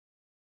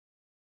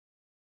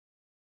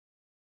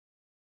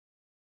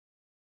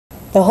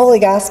The Holy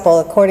Gospel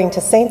according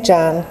to St.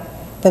 John,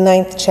 the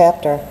 9th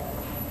chapter.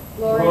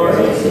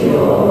 Glory to you,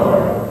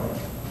 Lord.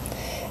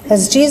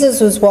 As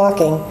Jesus was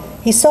walking,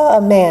 he saw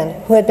a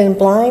man who had been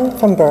blind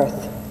from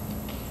birth.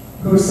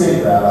 Who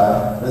sinned,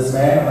 Rabbi, this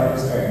man or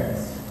his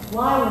parents?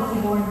 Why was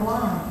he born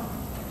blind?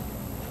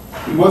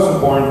 He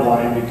wasn't born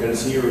blind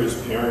because he or his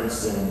parents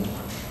sinned,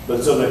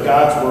 but so that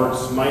God's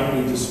works might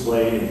be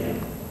displayed in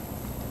him.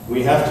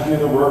 We have to do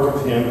the work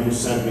of him who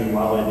sent me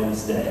while it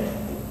is day.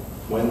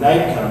 When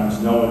night comes,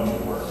 no one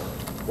can work.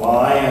 While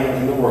I am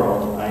in the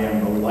world, I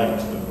am the light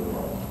of the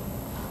world.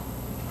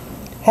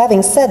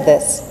 Having said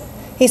this,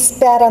 he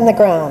spat on the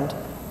ground,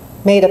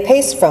 made a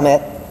paste from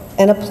it,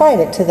 and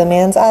applied it to the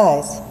man's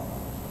eyes.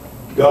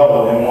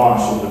 Go and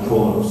wash in the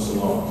pool of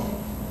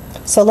Siloam.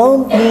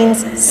 Siloam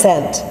means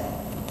sent.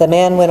 The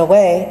man went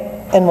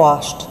away and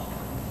washed.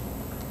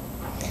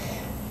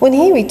 When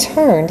he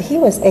returned, he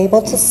was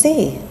able to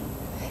see.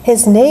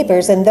 His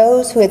neighbors and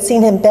those who had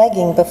seen him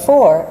begging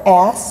before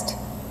asked,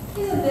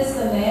 Isn't this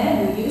the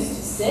man who used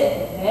to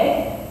sit and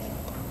beg?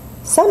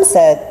 Some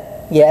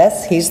said,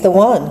 yes, he's the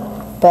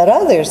one. But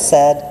others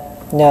said,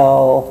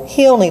 no,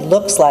 he only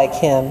looks like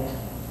him.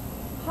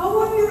 How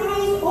were your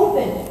eyes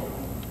opened?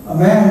 A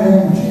man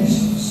named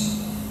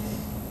Jesus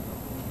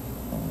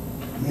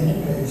made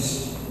a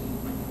paste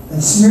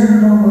and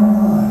smeared it on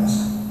my eyes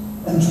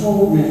and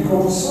told me to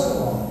go to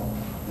Siloam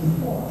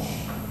and wash.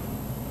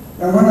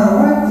 And when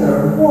I went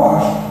there and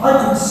washed,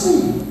 I could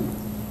see.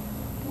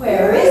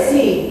 Where is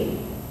he?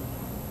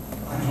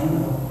 I don't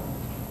know.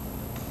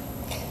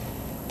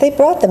 They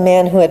brought the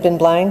man who had been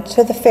blind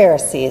to the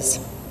Pharisees.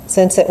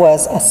 Since it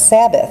was a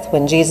Sabbath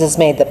when Jesus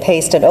made the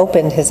paste and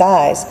opened his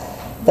eyes,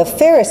 the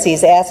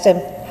Pharisees asked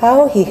him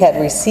how he had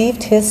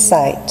received his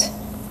sight.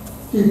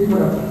 He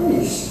put a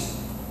paste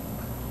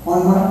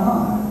on my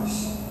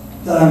eyes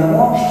that I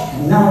washed,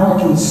 and now I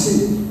can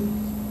see.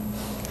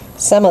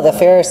 Some of the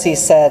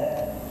Pharisees said,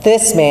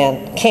 this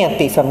man can't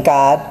be from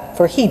God,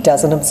 for he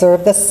doesn't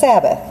observe the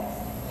Sabbath.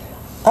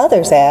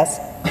 Others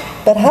asked,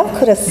 but how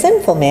could a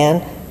sinful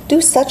man do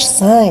such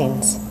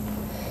signs?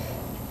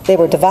 They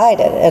were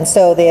divided, and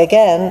so they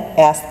again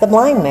asked the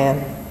blind man,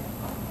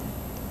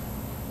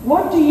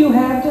 What do you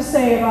have to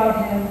say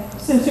about him,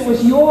 since it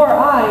was your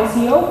eyes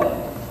he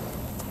opened?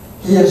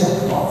 He is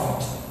a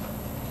prophet.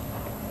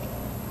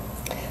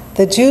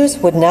 The Jews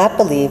would not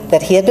believe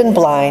that he had been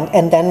blind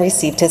and then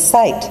received his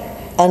sight,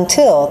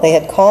 until they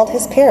had called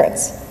his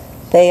parents.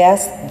 They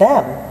asked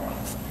them,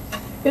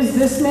 Is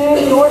this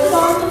man your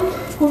son,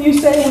 who you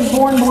say was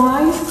born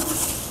blind?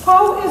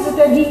 How is it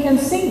that he can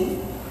see?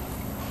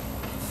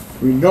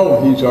 We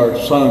know he's our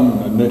son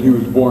and that he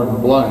was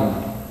born blind.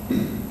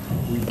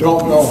 We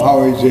don't know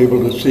how he's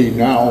able to see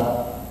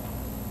now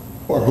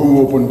or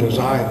who opened his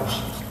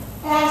eyes.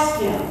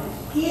 Ask him.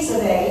 He's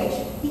of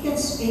age. He can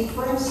speak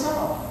for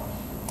himself.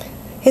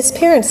 His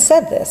parents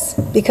said this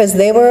because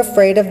they were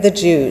afraid of the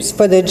Jews,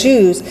 for the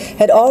Jews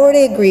had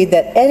already agreed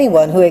that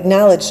anyone who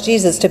acknowledged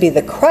Jesus to be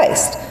the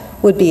Christ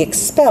would be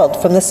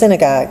expelled from the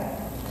synagogue.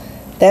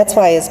 That's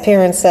why his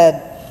parents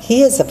said,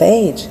 he is of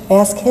age,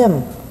 ask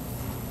him.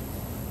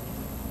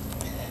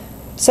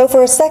 So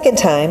for a second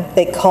time,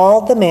 they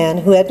called the man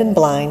who had been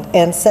blind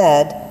and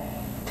said,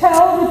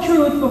 Tell the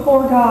truth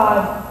before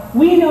God.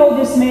 We know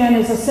this man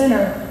is a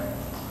sinner.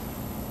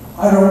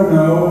 I don't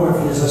know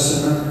if he's a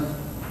sinner.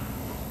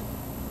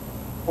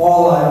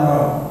 All I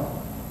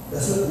know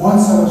is that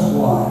once I was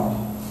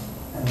blind,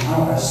 and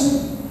now I see.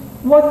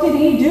 What did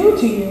he do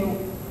to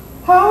you?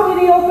 How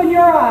did he open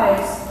your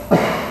eyes?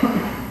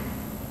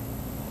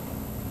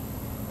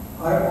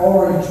 I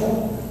already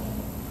told you.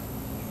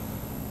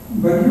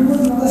 But you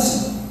wouldn't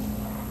listen.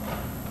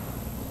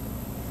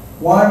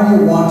 Why do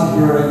you want to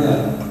hear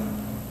again?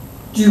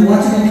 Do you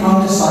want to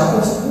become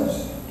disciples of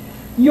his?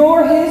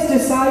 You're his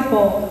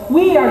disciple.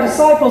 We are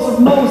disciples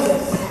of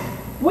Moses.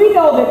 We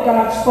know that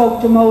God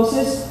spoke to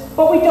Moses,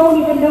 but we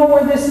don't even know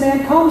where this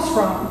man comes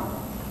from.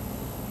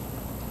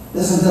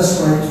 Isn't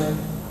this great?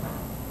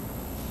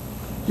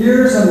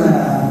 Here's a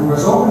man who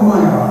has opened my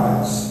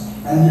eyes,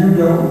 and you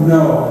don't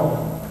know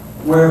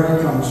where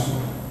he comes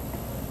from.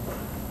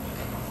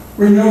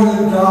 We know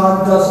that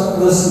God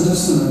doesn't listen to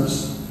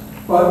sinners,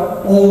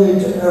 but only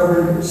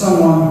to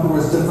someone who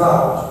is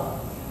devout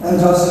and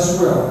does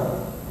his will.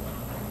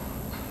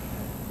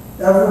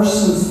 Ever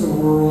since the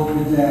world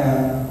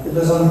began, it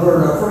is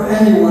unheard of for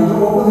anyone to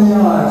open the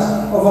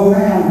eyes of a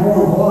man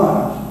born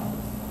blind.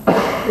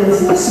 If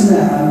this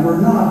man were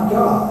not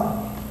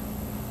God,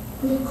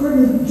 he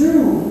couldn't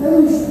do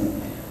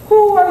anything.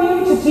 Who are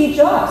you to teach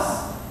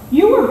us?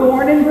 You were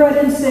born and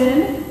bred in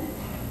sin.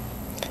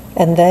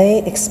 And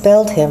they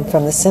expelled him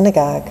from the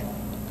synagogue.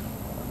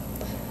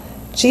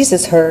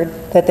 Jesus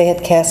heard that they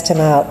had cast him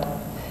out.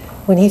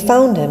 When he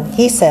found him,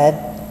 he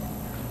said,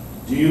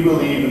 Do you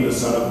believe in the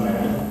Son of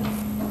Man?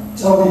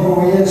 Tell me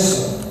who he is,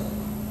 sir,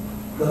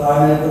 that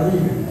I may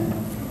believe in him.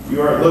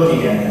 You are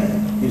looking at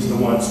him. He's the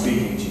one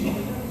speaking to you.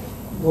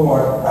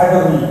 Lord,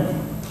 I believe.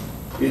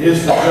 It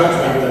is for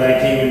judgment that I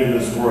came into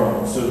this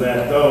world, so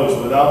that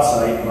those without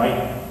sight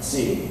might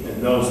see,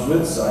 and those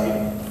with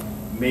sight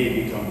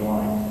may become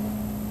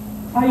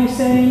blind. Are you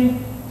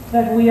saying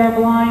that we are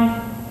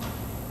blind?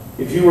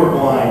 If you were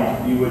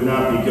blind, you would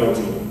not be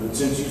guilty. But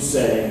since you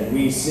say,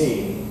 we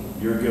see,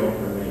 your guilt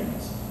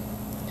remains.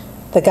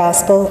 The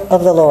Gospel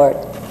of the Lord.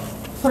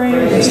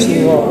 Praise To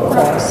you, O O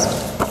Christ.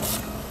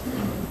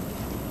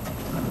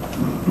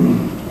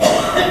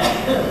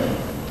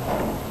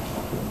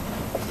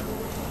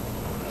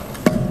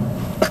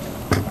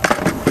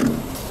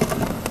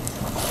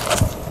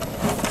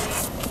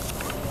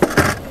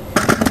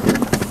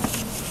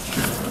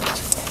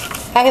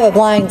 I have a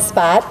blind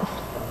spot.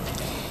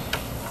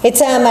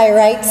 It's on my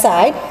right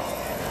side.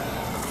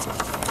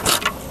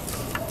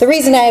 The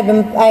reason I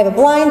have a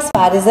blind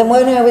spot is that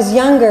when I was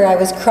younger, I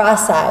was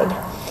cross-eyed.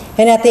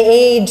 And at the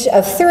age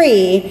of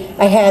 3,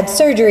 I had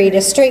surgery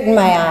to straighten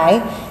my eye,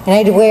 and I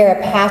had to wear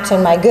a patch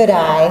on my good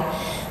eye.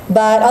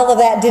 But all of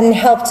that didn't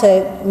help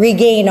to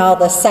regain all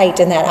the sight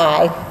in that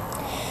eye.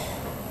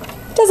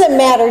 It doesn't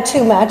matter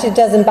too much, it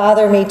doesn't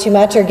bother me too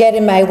much or get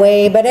in my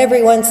way, but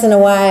every once in a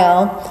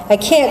while, I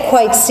can't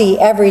quite see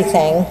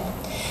everything.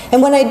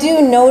 And when I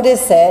do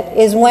notice it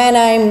is when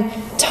I'm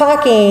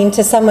talking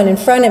to someone in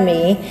front of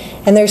me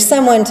and there's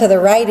someone to the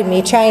right of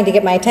me trying to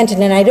get my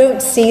attention and I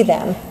don't see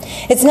them.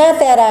 It's not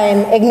that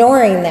I'm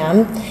ignoring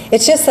them,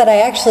 it's just that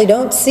I actually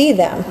don't see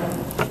them.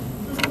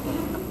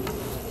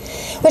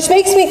 Which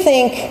makes me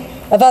think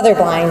of other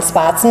blind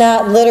spots,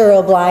 not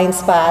literal blind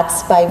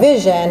spots by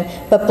vision,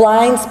 but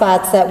blind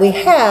spots that we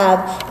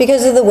have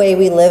because of the way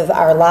we live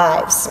our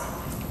lives.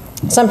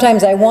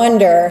 Sometimes I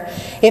wonder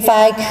if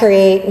I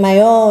create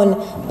my own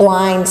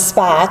blind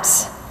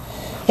spots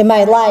in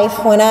my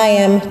life when I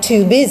am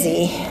too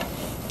busy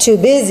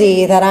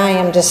that I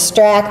am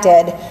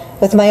distracted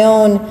with my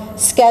own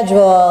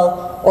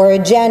schedule or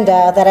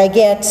agenda that I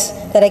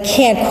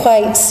can't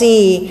quite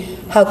see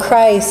how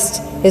Christ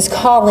is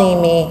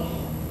calling me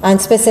on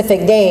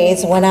specific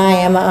days when I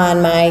am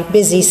on my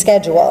busy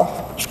schedule.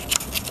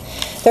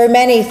 There are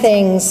many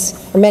things,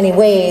 or many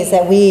ways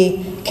that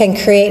we can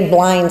create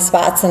blind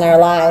spots in our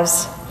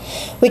lives.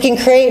 We can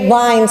create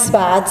blind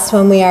spots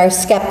when we are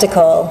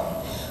skeptical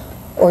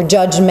or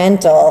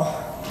judgmental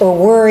or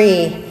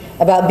worry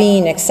about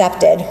being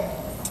accepted.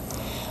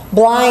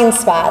 Blind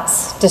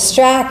spots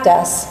distract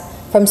us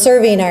from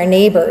serving our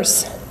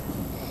neighbors.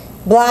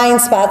 Blind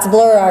spots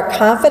blur our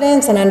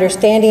confidence and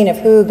understanding of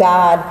who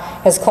God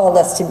has called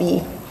us to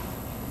be.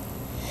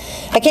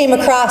 I came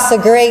across a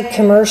great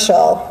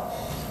commercial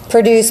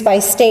produced by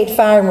State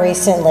Farm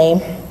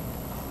recently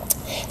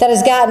that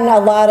has gotten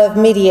a lot of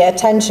media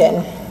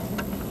attention.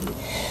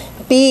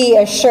 Be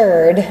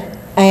assured,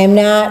 I am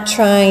not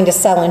trying to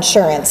sell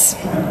insurance.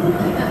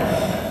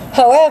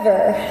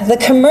 However, the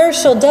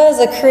commercial does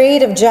a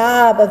creative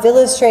job of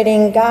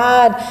illustrating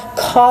God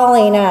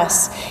calling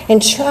us and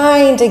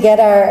trying to get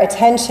our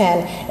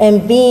attention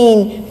and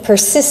being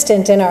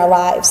persistent in our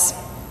lives.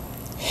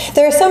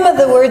 There are some of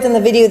the words in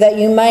the video that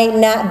you might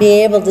not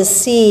be able to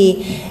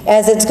see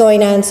as it's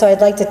going on, so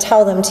I'd like to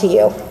tell them to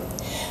you.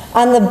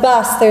 On the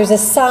bus, there's a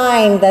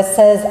sign that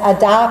says,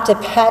 "Adopt a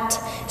pet,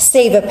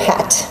 save a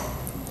pet."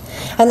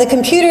 On the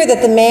computer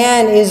that the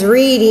man is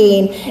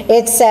reading,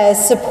 it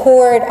says,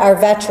 "Support our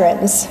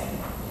veterans."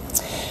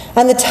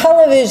 On the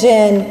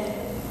television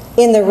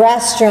in the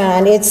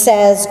restaurant, it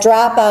says,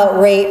 "Dropout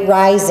rate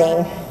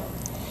rising."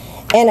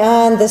 And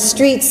on the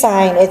street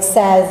sign, it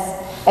says,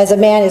 as a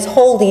man is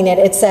holding it,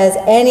 it says,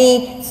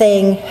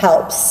 "Anything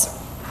helps."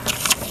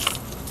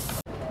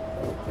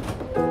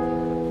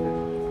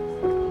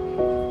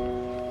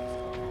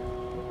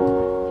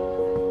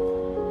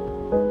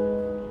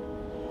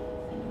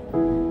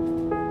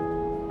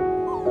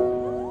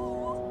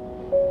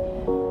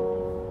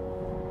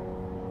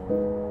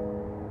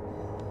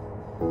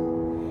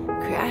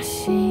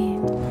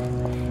 Crashing,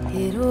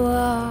 hit a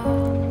wall.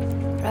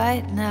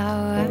 Right now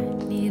I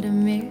need a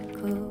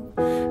miracle.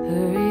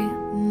 Hurry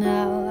up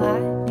now, I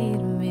need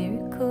a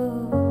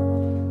miracle.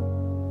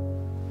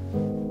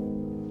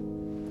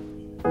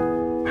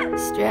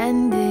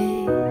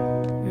 Stranded,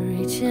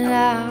 reaching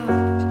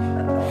out.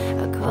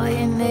 I call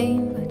your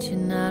name, but you're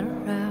not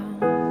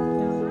around.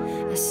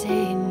 I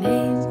say your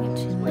name, but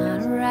you're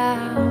not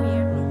around.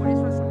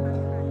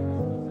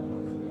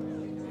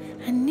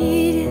 I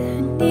need it,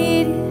 I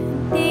need it,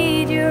 I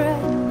need you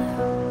right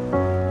now.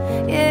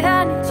 Yeah,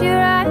 I need you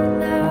right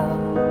now.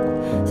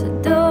 So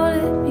don't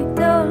let me,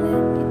 don't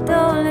let me,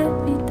 don't let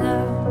me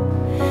down.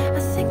 I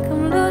think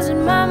I'm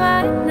losing my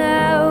mind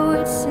now.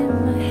 It's in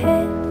my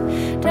head,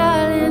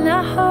 darling.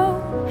 I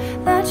hope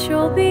that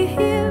you'll be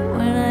here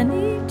when I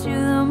need you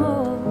the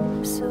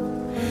most. So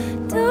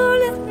don't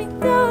let me,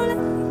 don't let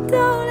me,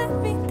 don't let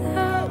me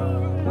down.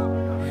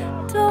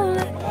 Don't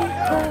let me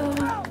down.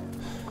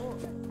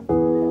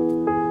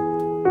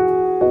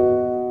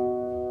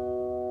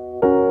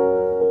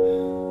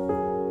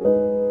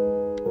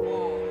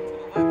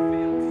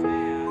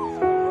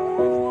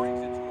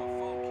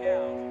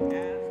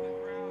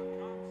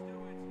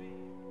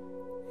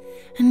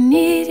 I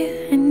need you,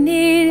 I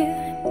need you,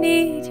 I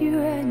need you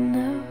right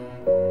now.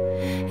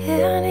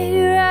 Yeah, I need you.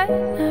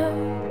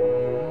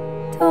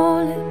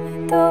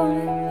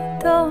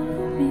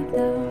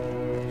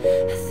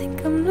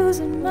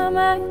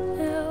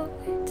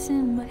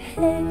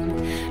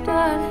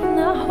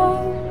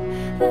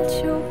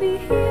 that you'll be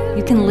here.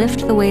 You can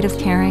lift the weight of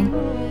caring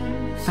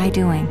by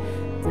doing.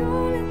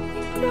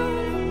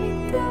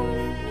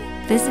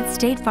 Visit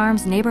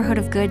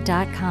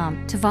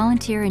statefarmsneighborhoodofgood.com to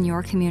volunteer in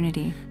your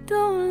community.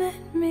 Don't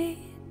let me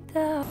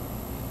down.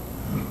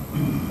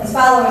 As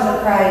followers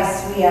of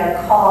Christ, we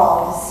are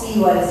called to see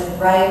what is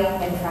right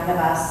in front of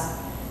us.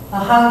 The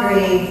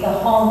hungry, the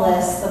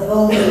homeless, the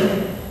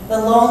bullied, the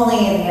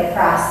lonely, and the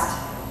oppressed.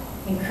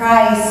 In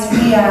Christ,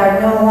 we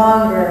are no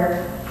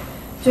longer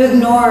to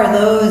ignore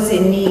those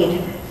in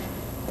need.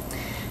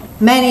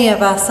 Many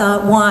of us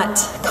want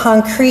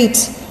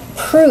concrete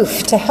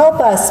proof to help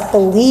us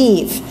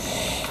believe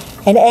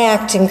and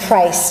act in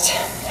Christ.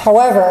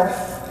 However,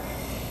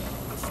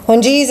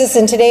 when Jesus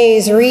in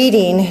today's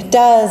reading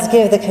does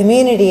give the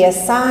community a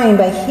sign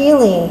by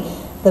healing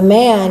the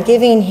man,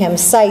 giving him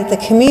sight, the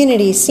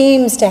community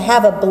seems to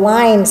have a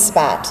blind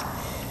spot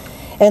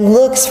and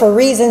looks for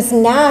reasons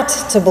not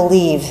to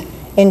believe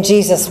in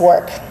Jesus'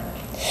 work.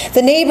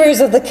 The neighbors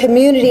of the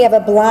community have a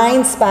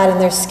blind spot in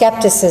their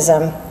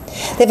skepticism.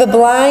 They have a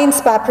blind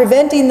spot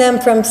preventing them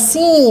from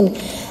seeing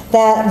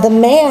that the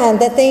man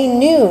that they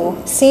knew,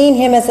 seeing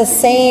him as the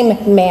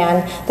same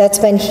man that's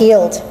been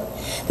healed.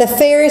 The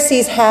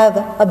Pharisees have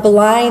a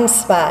blind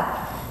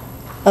spot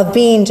of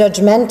being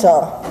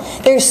judgmental.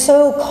 They're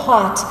so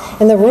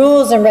caught in the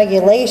rules and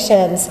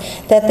regulations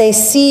that they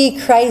see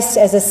Christ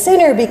as a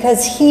sinner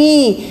because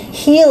he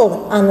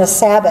healed on the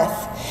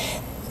Sabbath.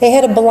 They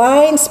had a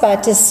blind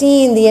spot to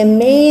seeing the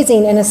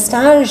amazing and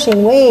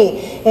astonishing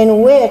way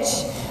in which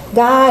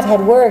God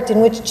had worked,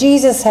 in which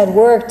Jesus had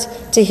worked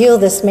to heal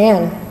this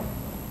man.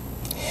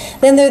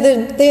 Then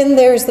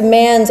there's the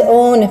man's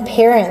own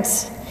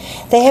parents.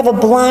 They have a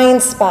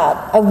blind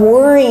spot of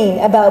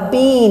worrying about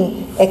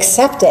being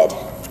accepted.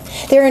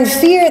 They're in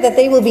fear that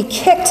they will be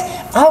kicked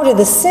out of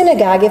the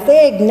synagogue if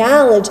they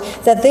acknowledge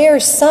that their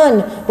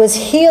son was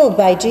healed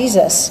by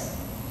Jesus.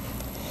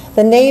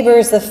 The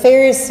neighbors, the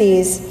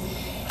Pharisees,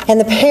 and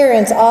the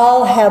parents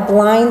all have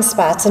blind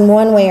spots in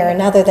one way or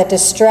another that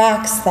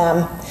distracts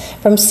them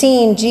from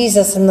seeing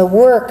Jesus and the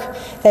work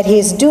that he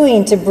is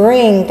doing to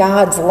bring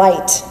God's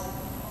light.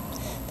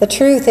 The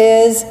truth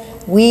is,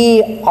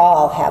 we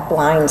all have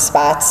blind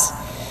spots.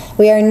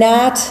 We are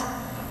not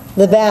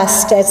the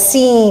best at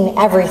seeing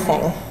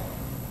everything.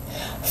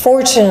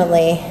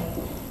 Fortunately,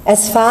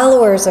 as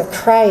followers of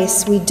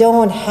Christ, we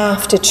don't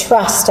have to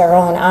trust our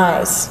own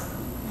eyes.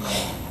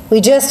 We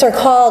just are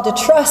called to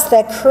trust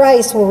that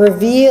Christ will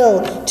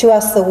reveal to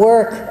us the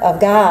work of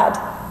God.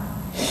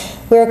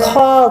 We are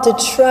called to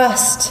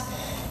trust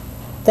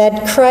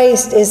that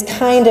Christ is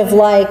kind of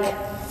like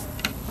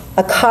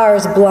a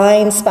car's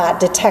blind spot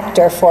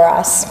detector for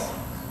us.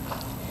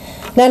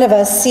 None of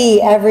us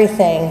see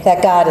everything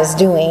that God is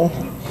doing.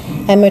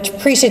 I'm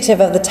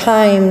appreciative of the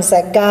times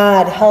that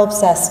God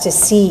helps us to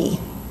see.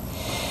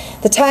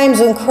 The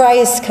times when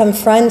Christ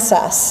confronts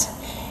us,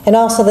 and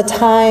also the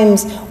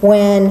times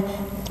when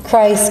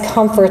Christ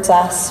comforts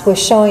us with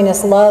showing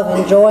us love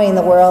and joy in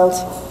the world,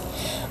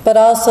 but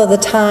also the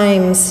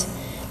times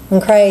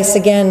when Christ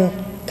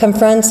again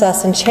confronts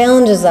us and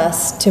challenges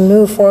us to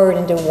move forward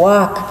and to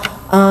walk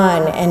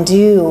on and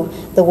do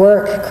the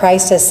work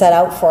Christ has set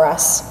out for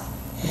us.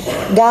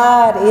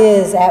 God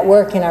is at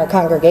work in our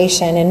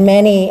congregation in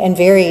many and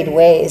varied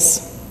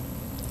ways.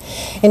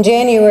 In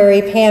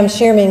January, Pam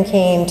Shearman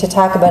came to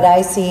talk about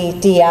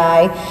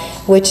ICDI,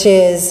 which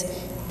is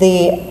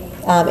the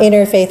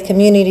interfaith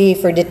community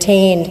for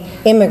detained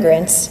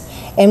immigrants.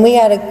 And we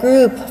had a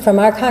group from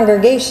our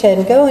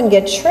congregation go and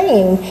get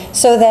trained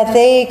so that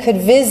they could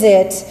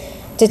visit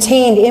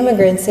detained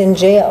immigrants in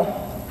jail.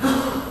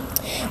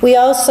 We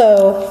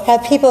also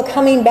have people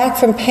coming back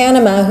from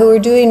Panama who are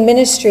doing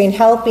ministry and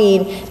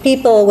helping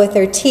people with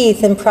their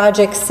teeth in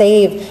Project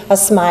Save a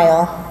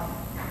Smile.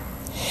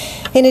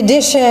 In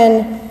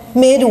addition,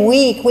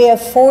 midweek we have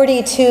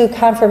 42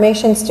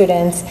 confirmation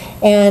students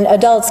and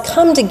adults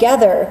come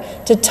together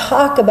to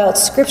talk about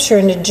Scripture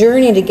and to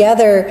journey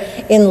together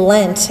in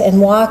Lent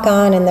and walk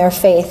on in their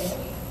faith.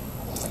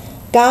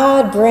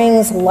 God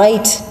brings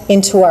light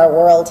into our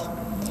world,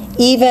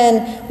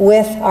 even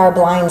with our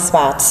blind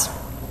spots.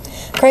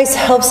 Christ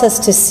helps us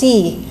to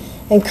see,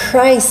 and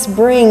Christ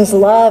brings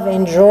love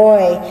and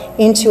joy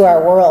into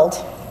our world.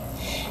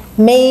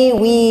 May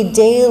we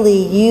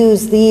daily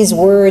use these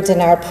words in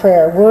our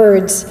prayer,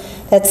 words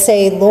that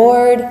say,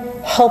 Lord,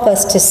 help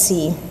us to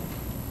see.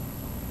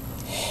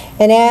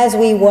 And as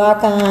we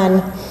walk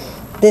on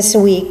this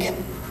week,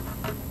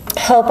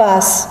 help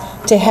us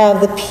to have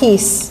the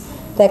peace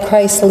that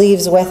Christ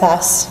leaves with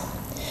us.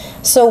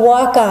 So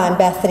walk on,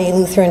 Bethany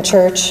Lutheran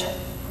Church.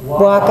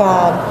 Walk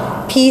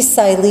on. Peace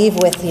I leave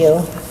with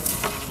you.